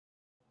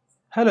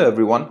Hello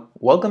everyone,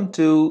 welcome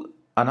to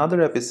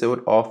another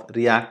episode of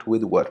React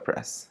with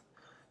WordPress.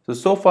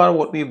 So far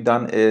what we've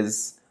done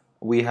is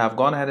we have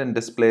gone ahead and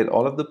displayed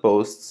all of the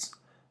posts,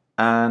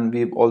 and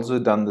we've also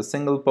done the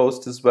single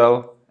post as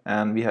well,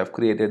 and we have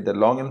created the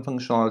login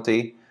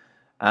functionality.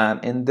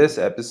 And in this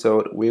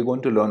episode we're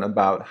going to learn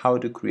about how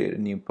to create a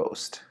new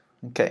post.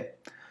 Okay,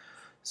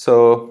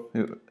 so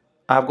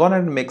I've gone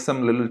ahead and make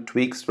some little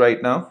tweaks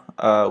right now,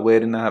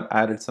 wherein I have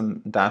added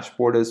some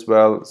dashboard as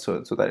well, so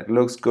that it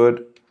looks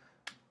good.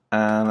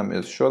 And let me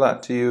just show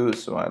that to you.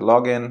 So I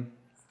log in,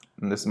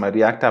 and this is my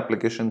React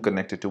application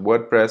connected to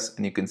WordPress,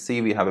 and you can see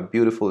we have a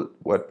beautiful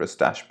WordPress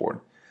dashboard.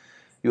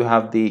 You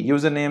have the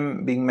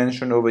username being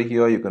mentioned over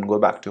here. You can go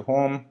back to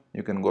home,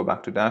 you can go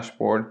back to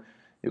dashboard,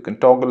 you can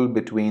toggle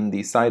between the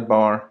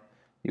sidebar.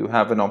 You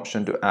have an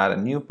option to add a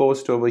new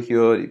post over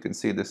here. You can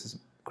see this is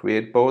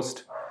create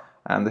post,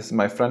 and this is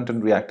my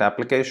front-end React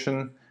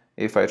application.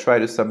 If I try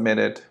to submit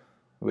it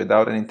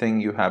without anything,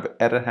 you have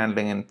error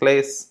handling in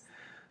place.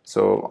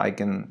 So I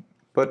can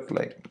put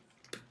like,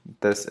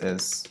 this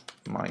is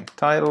my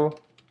title,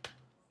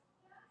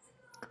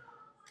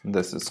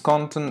 this is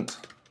content,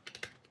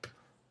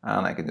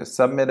 and I can just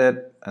submit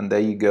it, and there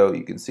you go.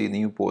 You can see the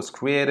new post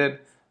created.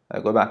 I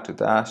go back to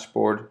the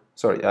dashboard,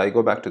 I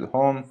go back to the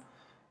home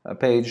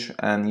page,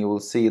 and you will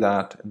see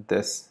that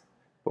this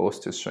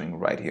post is showing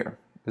right here.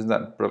 Isn't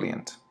that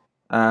brilliant?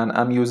 And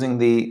I'm using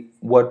the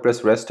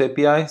WordPress REST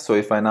API. So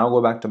if I now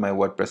go back to my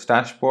WordPress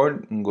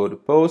dashboard and go to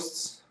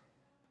posts,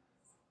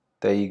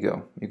 there you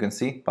go. You can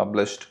see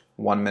published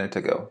 1 minute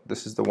ago.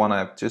 This is the one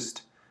I've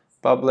just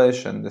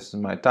published, and this is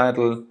my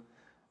title,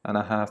 and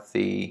I have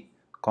the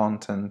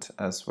content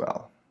as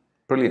well.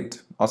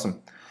 Brilliant,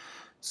 awesome.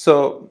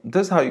 So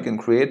this is how you can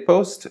create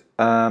posts.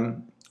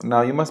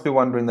 Now you must be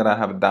wondering that I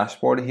have a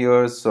dashboard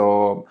here,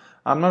 so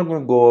I'm not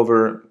going to go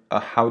over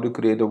how to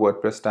create a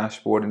WordPress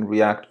dashboard in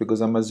React,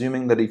 because I'm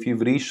assuming that if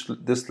you've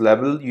reached this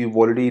level, you've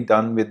already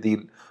done with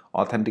the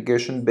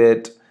authentication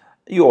bit.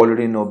 You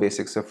already know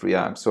basics of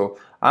React. So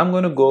I'm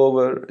going to go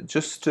over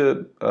just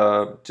the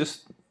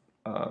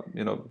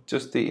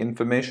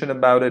information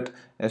about it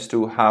as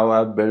to how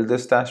I build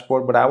this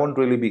dashboard, but I won't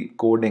really be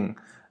coding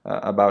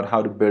about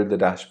how to build the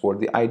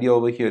dashboard. The idea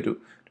over here to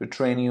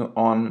train you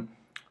on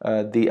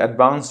the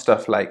advanced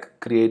stuff like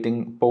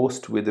creating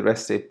posts with the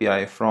REST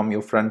API from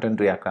your front-end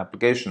React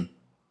application,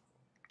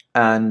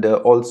 and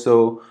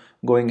also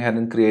going ahead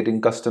and creating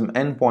custom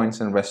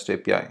endpoints in REST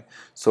API.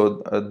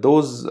 So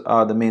those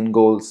are the main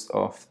goals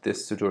of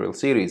this tutorial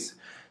series.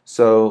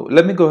 So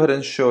let me go ahead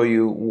and show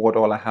you what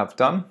all I have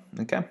done.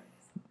 Okay.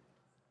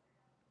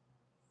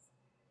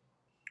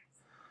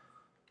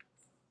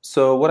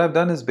 So what I've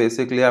done is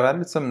basically I've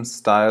added some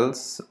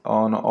styles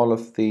on all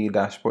of the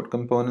dashboard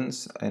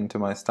components into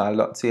my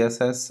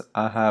style.css.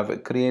 I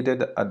have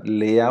created a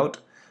layout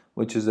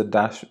which is a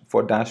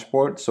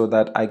dashboard, so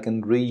that I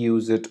can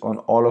reuse it on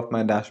all of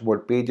my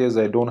dashboard pages.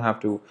 I don't have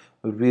to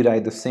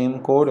rewrite the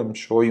same code. I'm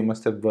sure you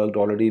must have worked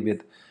already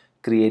with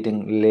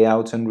creating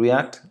layouts in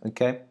React.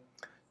 Okay,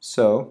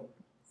 so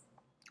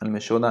let me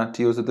show that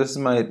to you. So this is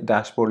my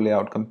dashboard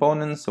layout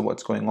component. So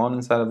what's going on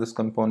inside of this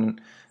component?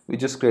 We're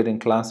just creating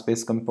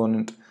class-based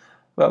component.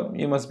 Well,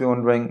 you must be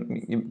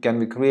wondering, can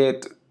we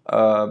create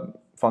a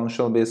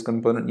functional-based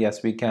component?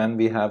 Yes, we can.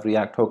 We have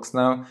React hooks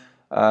now.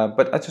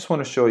 But I just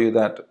want to show you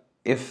that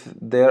if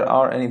there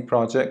are any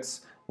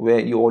projects where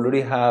you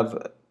already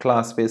have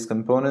class-based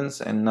components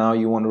and now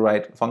you want to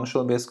write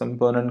functional-based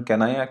component,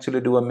 can I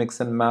actually do a mix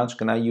and match?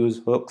 Can I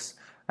use hooks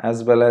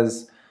as well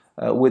as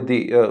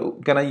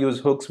can I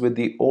use hooks with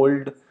the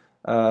old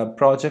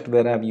project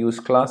where I've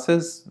used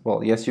classes?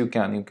 Well, yes, you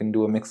can. You can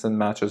do a mix and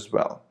match as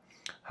well.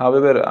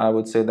 However, I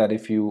would say that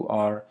if you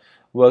are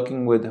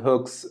working with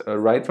hooks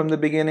right from the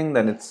beginning,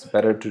 then it's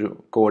better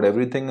to code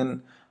everything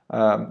in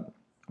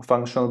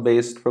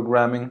functional-based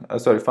programming,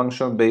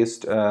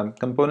 functional-based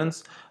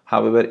components.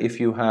 However, if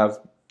you have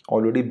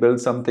already built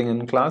something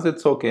in class,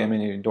 it's okay. I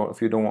mean, if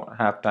you don't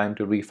have time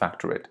to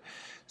refactor it.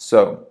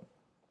 So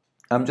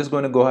I'm just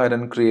going to go ahead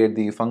and create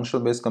the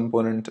functional-based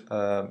component,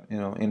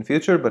 in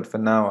future. But for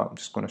now, I'm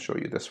just going to show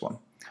you this one.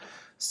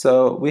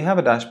 So we have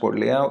a dashboard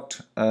layout,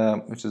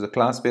 which is a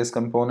class-based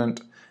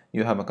component.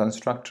 You have a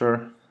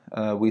constructor.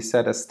 We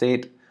set a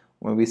state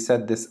where we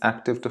set this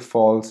active to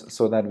false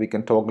so that we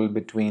can toggle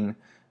between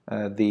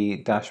the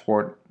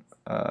dashboard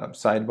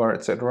sidebar,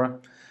 etc.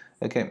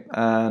 Okay,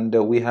 and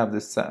we have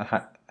this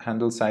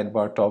handle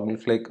sidebar toggle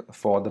click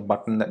for the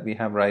button that we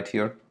have right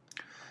here.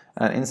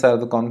 And inside of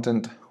the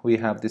content, we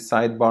have the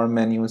sidebar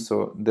menu.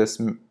 So this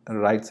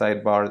right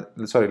sidebar,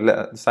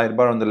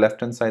 sidebar on the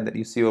left hand side that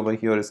you see over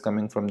here is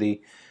coming from the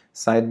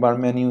sidebar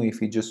menu.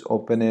 If you just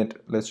open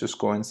it, let's just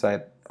go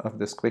inside of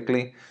this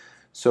quickly.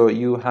 So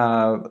you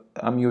have,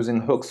 I'm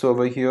using hooks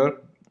over here.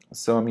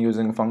 So I'm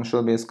using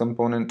functional based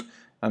component.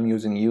 I'm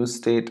using use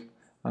state.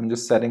 I'm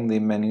just setting the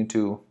menu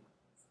to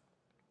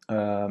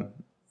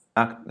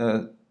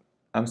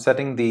I'm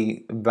setting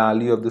the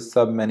value of the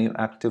sub menu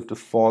active to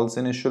false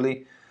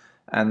initially,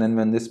 and then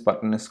when this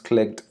button is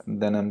clicked,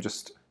 then I'm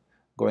just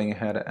going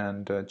ahead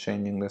and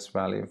changing this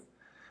value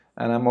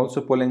and I'm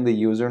also pulling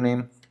the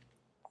username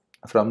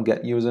from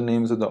get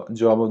username. So the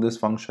job of this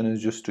function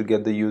is just to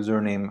get the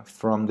username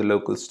from the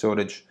local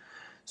storage.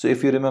 So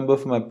if you remember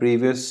from my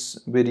previous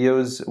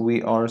videos,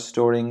 we are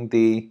storing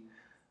the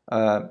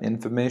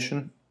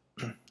information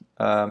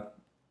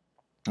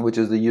which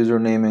is the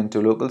username into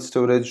local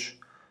storage,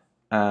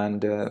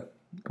 and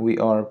we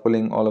are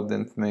pulling all of the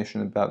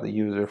information about the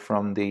user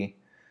from the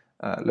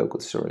local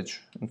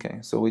storage. Okay,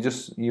 so we're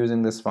just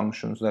using this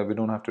function so that we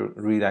don't have to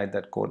rewrite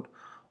that code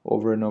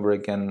over and over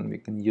again. We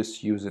can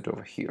just use it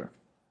over here.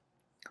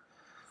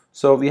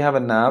 So we have a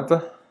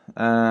nav,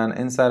 and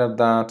inside of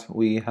that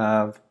we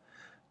have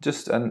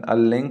just a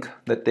link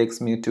that takes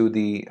me to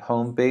the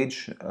home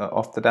page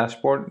of the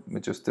dashboard,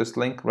 which is this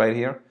link right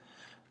here.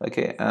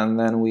 Okay, and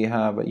then we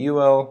have a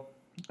UL,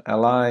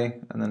 LI,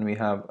 and then we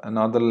have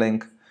another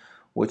link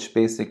which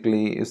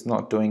basically is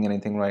not doing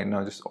anything right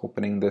now, just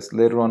opening this.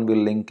 Later on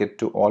we'll link it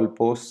to all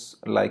posts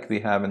like we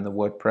have in the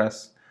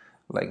WordPress,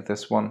 like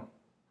this one.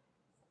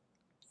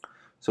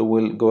 So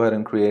we'll go ahead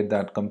and create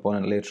that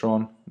component later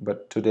on,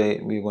 but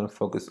today we're going to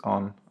focus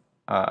on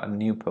a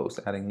new post,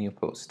 adding new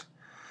post.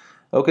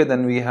 Okay,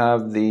 then we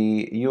have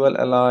the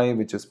ULLI,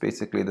 which is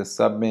basically the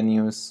sub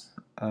menus.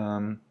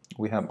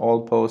 We have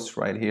all posts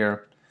right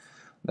here.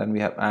 Then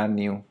we have add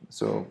new.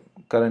 So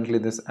currently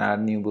this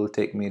add new will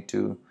take me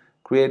to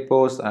create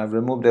posts. I've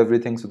removed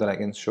everything so that I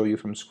can show you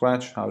from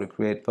scratch how to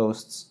create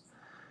posts.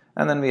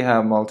 And then we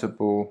have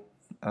multiple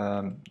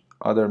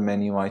other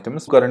menu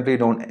items. Currently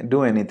don't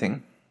do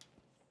anything.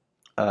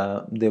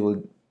 They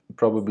will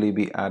probably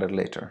be added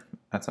later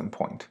at some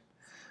point.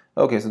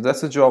 Okay, so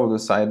that's the job of the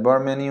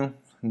sidebar menu.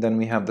 Then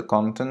we have the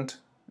content,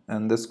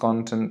 and this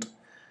content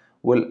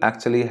will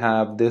actually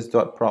have this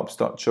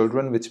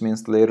 .props.children, which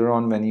means later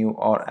on when you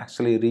are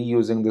actually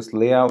reusing this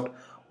layout,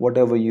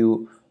 whatever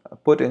you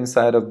put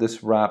inside of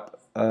this wrap,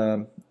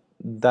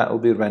 that will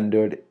be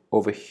rendered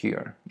over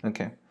here.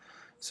 Okay,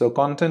 so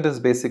content is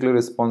basically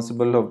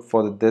responsible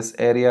for this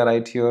area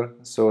right here.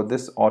 So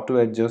this auto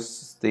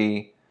adjusts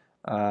the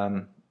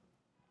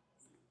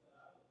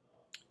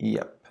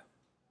yep,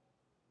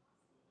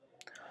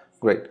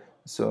 great.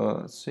 So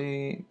let's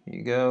see, here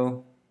you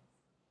go.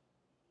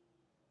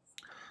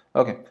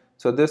 Okay,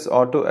 so this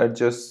auto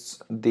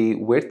adjusts the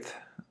width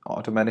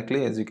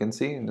automatically, as you can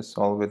see, and this is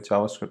all with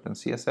JavaScript and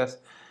CSS.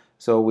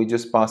 So we're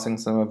just passing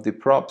some of the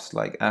props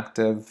like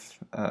active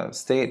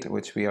state,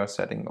 which we are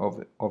setting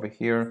over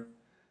here.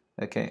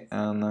 Okay,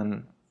 and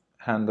then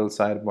handle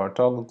sidebar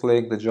toggle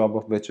click, the job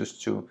of which is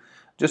to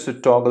just to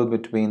toggle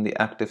between the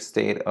active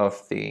state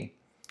of the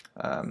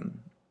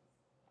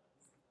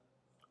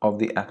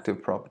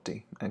active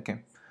property. Okay,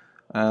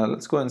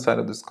 let's go inside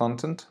of this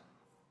content.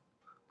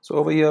 So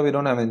over here we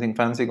don't have anything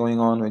fancy going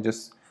on. We're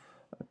just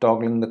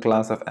toggling the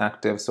class of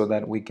active so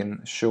that we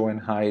can show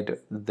and hide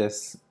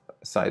this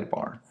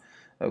sidebar.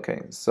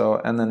 Okay,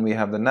 so and then we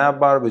have the nav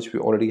bar, which we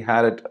already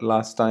had it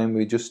last time.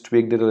 We just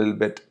tweaked it a little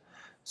bit.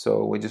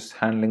 So we're just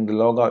handling the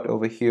logout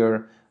over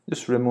here,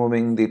 just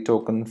removing the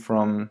token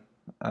from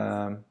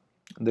the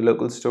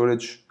local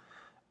storage,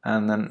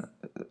 and then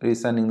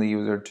resending the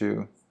user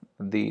to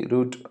the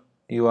root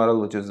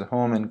URL, which is the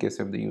home, in case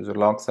if the user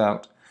logs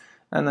out.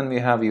 And then we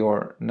have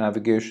your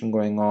navigation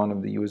going on.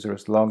 If the user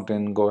is logged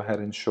in, go ahead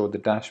and show the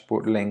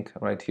dashboard link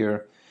right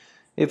here.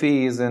 If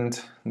he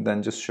isn't,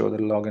 then just show the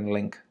login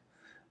link.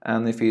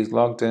 And if he is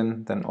logged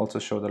in, then also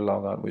show the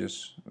logout,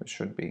 which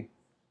should be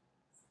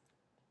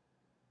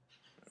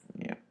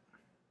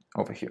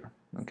over here.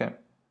 Okay,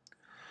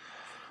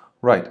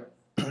 right.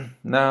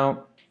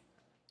 Now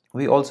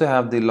we also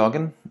have the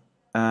login,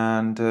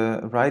 and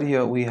right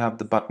here we have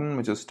the button,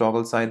 which is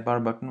toggle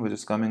sidebar button, which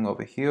is coming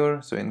over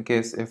here. So in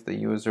case if the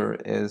user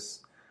is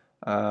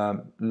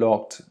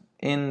logged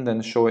in,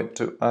 then show it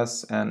to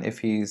us, and if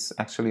he's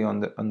actually on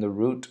the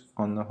root,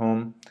 on the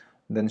home,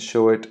 then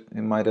show it.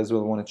 You might as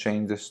well want to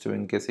change this to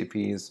in case if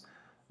he's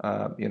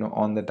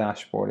on the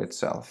dashboard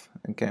itself.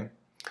 Okay,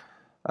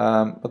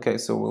 okay,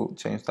 so we'll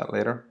change that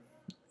later.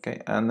 Okay,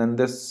 and then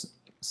this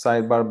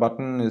sidebar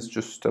button is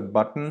just a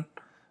button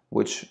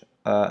which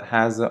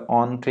has an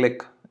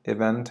on-click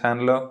event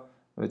handler,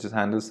 which is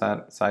handle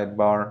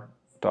sidebar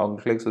toggle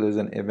click. So there's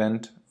an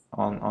event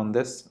on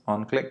this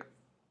on-click,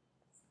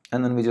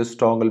 and then we just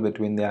toggle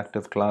between the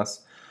active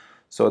class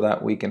so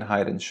that we can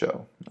hide and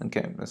show,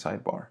 okay, the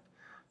sidebar.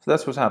 So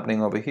that's what's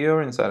happening over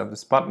here inside of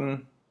this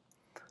button,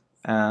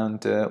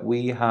 and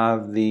we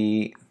have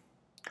the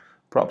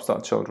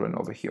props.children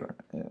over here.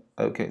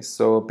 Okay,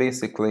 so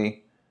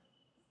basically,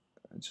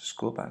 just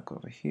go back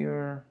over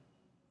here.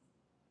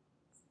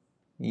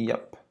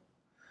 Yep.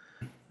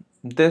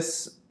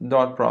 This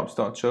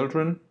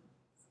 .props.children,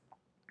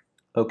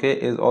 okay,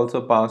 is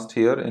also passed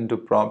here into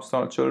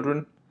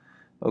props.children.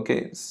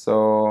 Okay,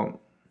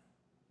 so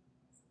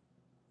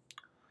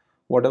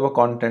whatever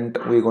content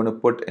we're going to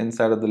put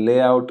inside of the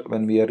layout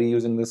when we are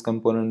reusing this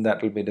component,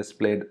 that will be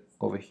displayed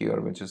over here,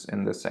 which is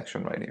in this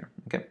section right here.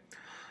 Okay,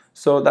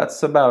 so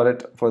that's about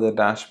it for the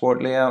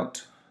dashboard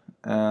layout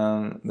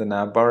and the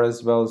nav bar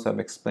as well. So I've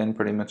explained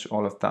pretty much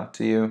all of that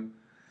to you.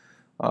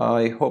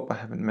 I hope I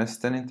haven't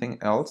missed anything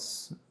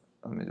else.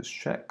 Let me just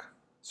check.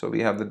 So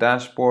we have the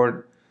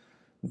dashboard,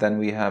 then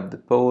we have the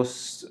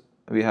posts,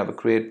 we have a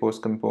create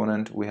post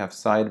component, we have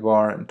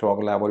sidebar and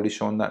toggle. I've already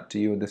shown that to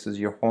you. This is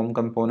your home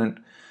component.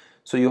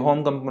 So your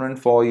home component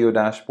for your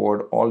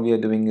dashboard, all we are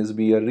doing is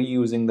we are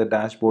reusing the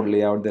dashboard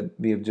layout that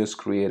we have just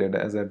created,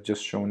 as I've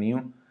just shown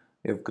you.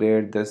 We have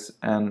created this,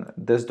 and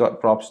this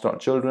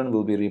 .props.children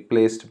will be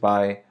replaced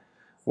by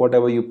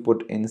whatever you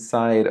put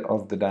inside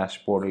of the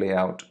dashboard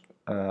layout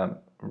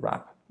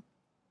wrap.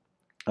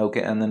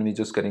 Okay, and then we're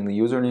just getting the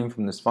username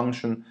from this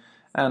function,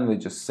 and we're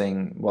just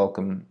saying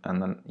welcome,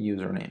 and then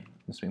username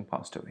is being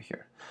passed over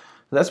here.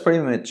 So that's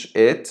pretty much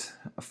it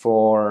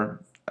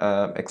for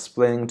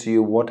explaining to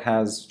you what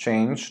has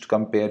changed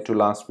compared to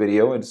last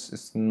video.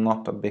 It's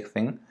not a big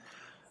thing,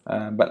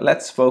 but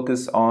let's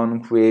focus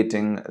on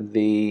creating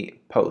the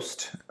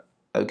post.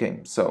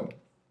 Okay, so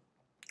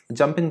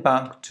jumping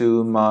back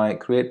to my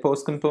create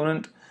post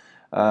component,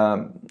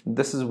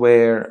 this is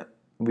where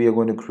we are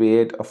going to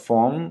create a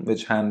form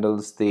which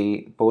handles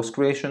the post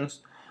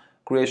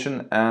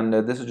creation, and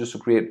this is just a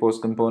create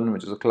post component,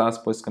 which is a class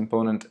post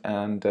component,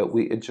 and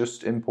we are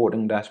just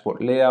importing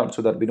dashboard layout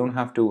so that we don't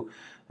have to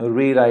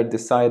rewrite the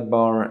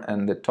sidebar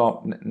and the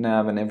top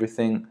nav and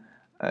everything.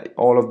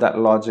 All of that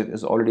logic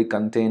is already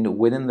contained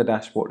within the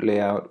dashboard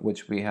layout,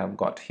 which we have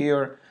got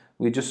here.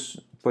 We're just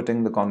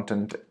putting the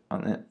content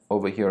on it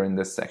over here in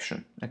this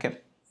section. Okay,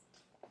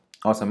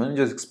 awesome. I'm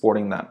just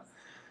exporting that.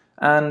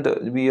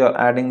 And we are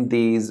adding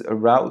these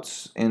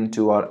routes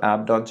into our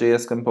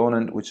app.js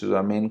component, which is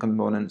our main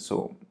component.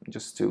 So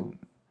just to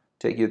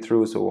take you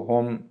through, so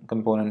home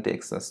component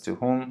takes us to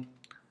home,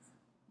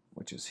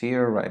 which is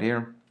here, right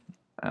here.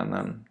 And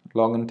then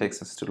login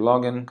takes us to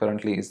login.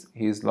 Currently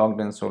he's logged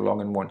in, so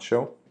login won't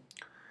show.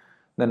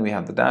 Then we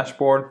have the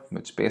dashboard,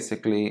 which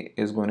basically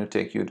is going to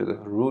take you to the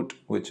root,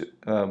 which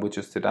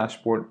is the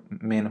dashboard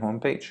main home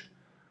page.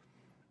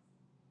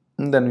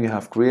 And then we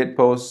have create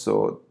post.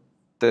 So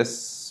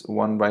this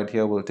one right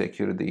here will take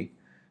you to the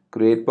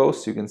create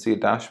post. You can see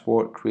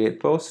dashboard create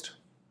post.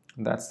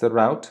 That's the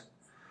route.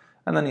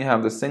 And then you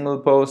have the single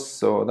post.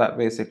 So that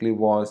basically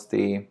was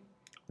when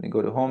you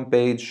go to home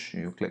page,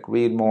 you click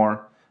read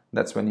more.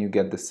 That's when you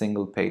get the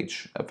single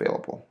page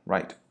available,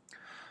 right?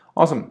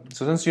 Awesome.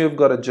 So since you've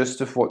got a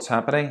gist of what's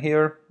happening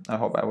here, I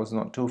hope I was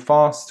not too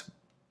fast.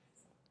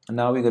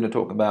 Now we're going to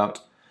talk about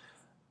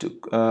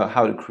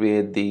how to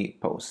create the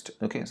post.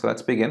 Okay, so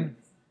let's begin.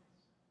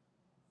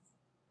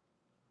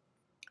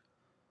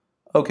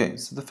 Okay,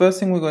 so the first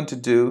thing we're going to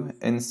do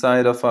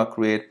inside of our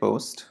create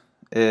post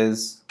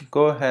is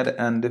go ahead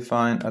and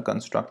define a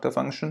constructor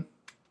function.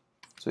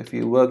 So if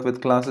you work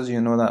with classes,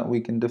 you know that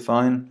we can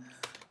define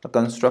a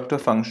constructor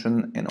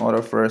function in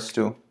order for us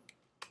to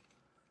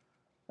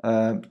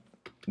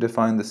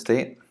define the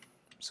state.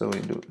 So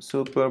we do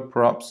super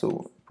props,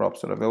 so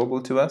props are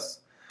available to us.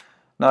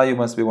 Now you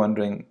must be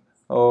wondering,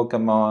 oh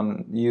come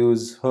on,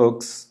 use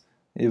hooks.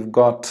 You've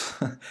got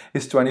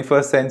it's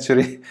 21st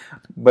century,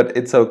 but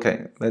it's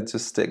okay. Let's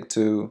just stick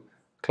to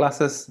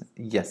classes.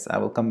 Yes, I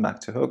will come back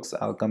to hooks.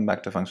 I'll come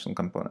back to functional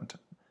component.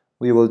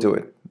 We will do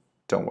it.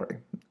 Don't worry.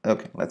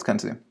 Okay, let's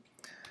continue.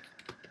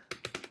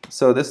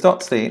 So this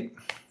dot state,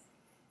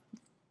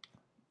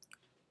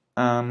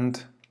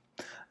 and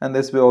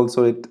this way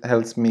also it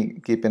helps me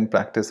keep in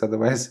practice.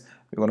 Otherwise,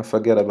 we're going to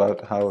forget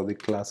about how the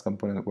class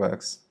component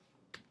works.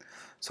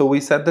 So we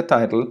set the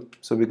title.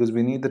 So because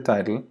we need the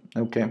title,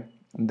 okay.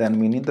 Then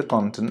we need the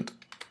content,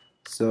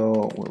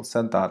 so we'll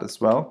set that as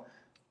well.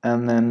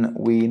 And then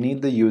we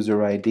need the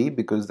user ID,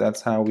 because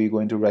that's how we're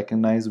going to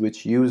recognize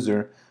which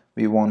user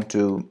we want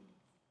to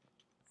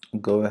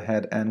go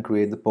ahead and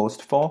create the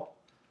post for.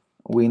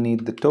 We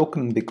need the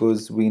token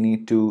because we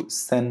need to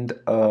send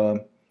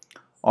a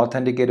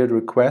authenticated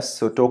request.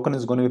 So token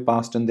is going to be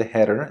passed in the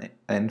header.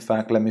 In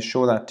fact, let me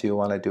show that to you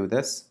while I do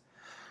this.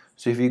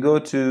 So if you go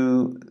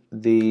to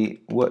the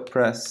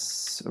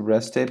WordPress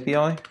REST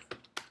API,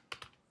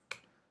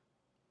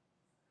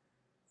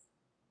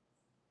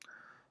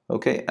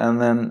 okay, and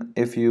then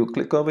if you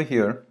click over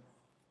here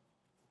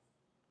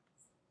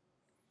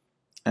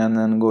and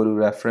then go to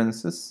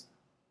references,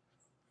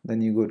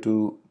 then you go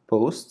to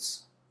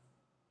posts,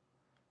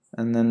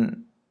 and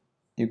then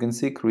you can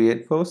see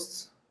create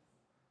posts.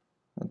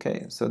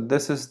 Okay, so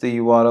this is the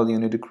URL you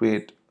need to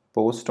create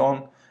post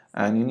on,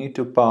 and you need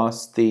to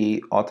pass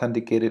the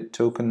authenticated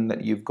token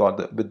that you've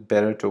got with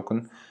bearer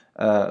token,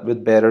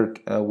 with bearer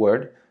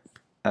word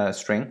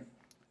string,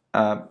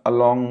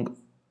 along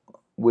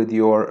with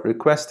your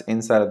request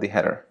inside of the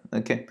header.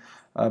 Okay,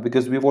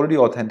 because we've already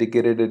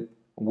authenticated it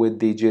with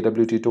the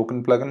JWT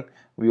token plugin.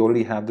 We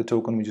already have the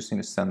token, we just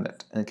need to send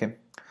it. Okay,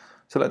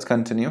 so let's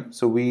continue.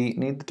 So we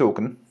need the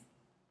token,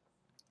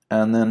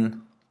 and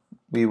then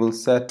we will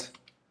set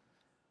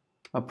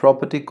a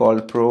property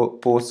called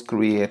post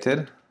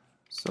created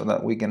so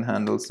that we can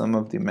handle some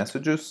of the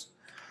messages.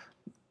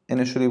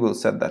 Initially we'll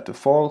set that to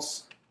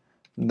false,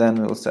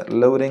 then we'll set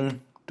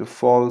loading to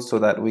false so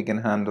that we can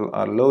handle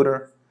our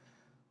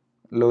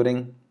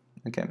loading.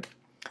 Okay,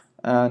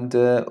 and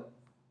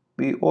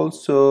we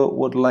also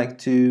would like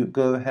to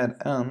go ahead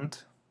and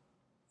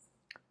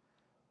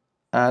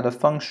add a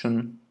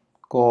function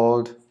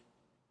called,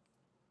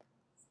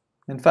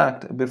 in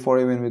fact, before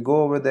even we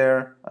go over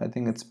there, I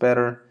think it's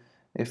better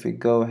if we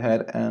go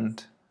ahead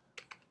and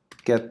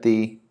get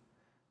the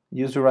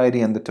user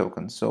ID and the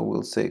token. So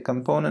we'll say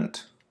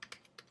component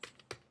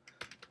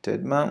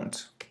did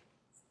mount,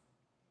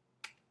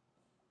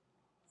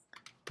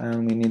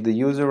 and we need the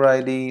user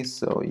ID.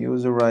 So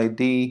user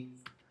ID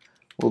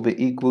will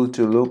be equal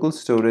to local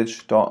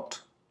storage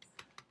dot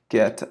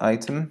get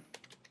item,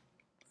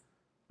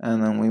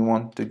 and then we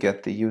want to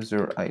get the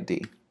user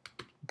ID.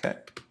 Okay.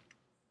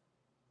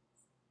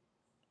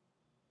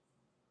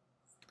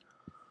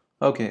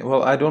 Okay,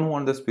 well, I don't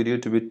want this video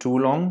to be too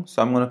long,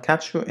 so I'm going to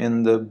catch you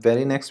in the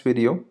very next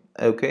video.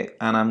 Okay,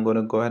 and I'm going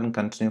to go ahead and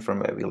continue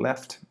from where we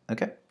left.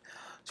 Okay,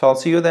 so I'll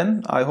see you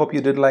then. I hope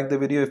you did like the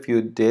video. If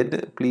you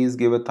did, please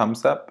give a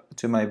thumbs up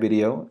to my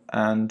video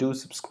and do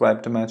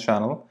subscribe to my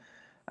channel.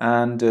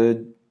 And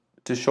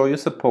to show your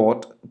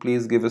support,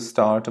 please give a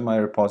star to my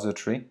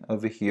repository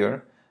over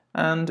here,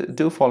 and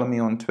do follow me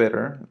on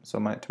Twitter. So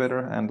my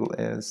Twitter handle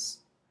is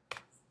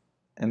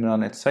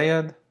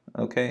imranhsayed.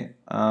 Okay,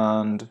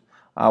 and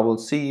I will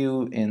see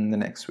you in the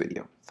next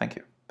video. Thank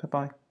you.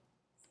 Bye-bye.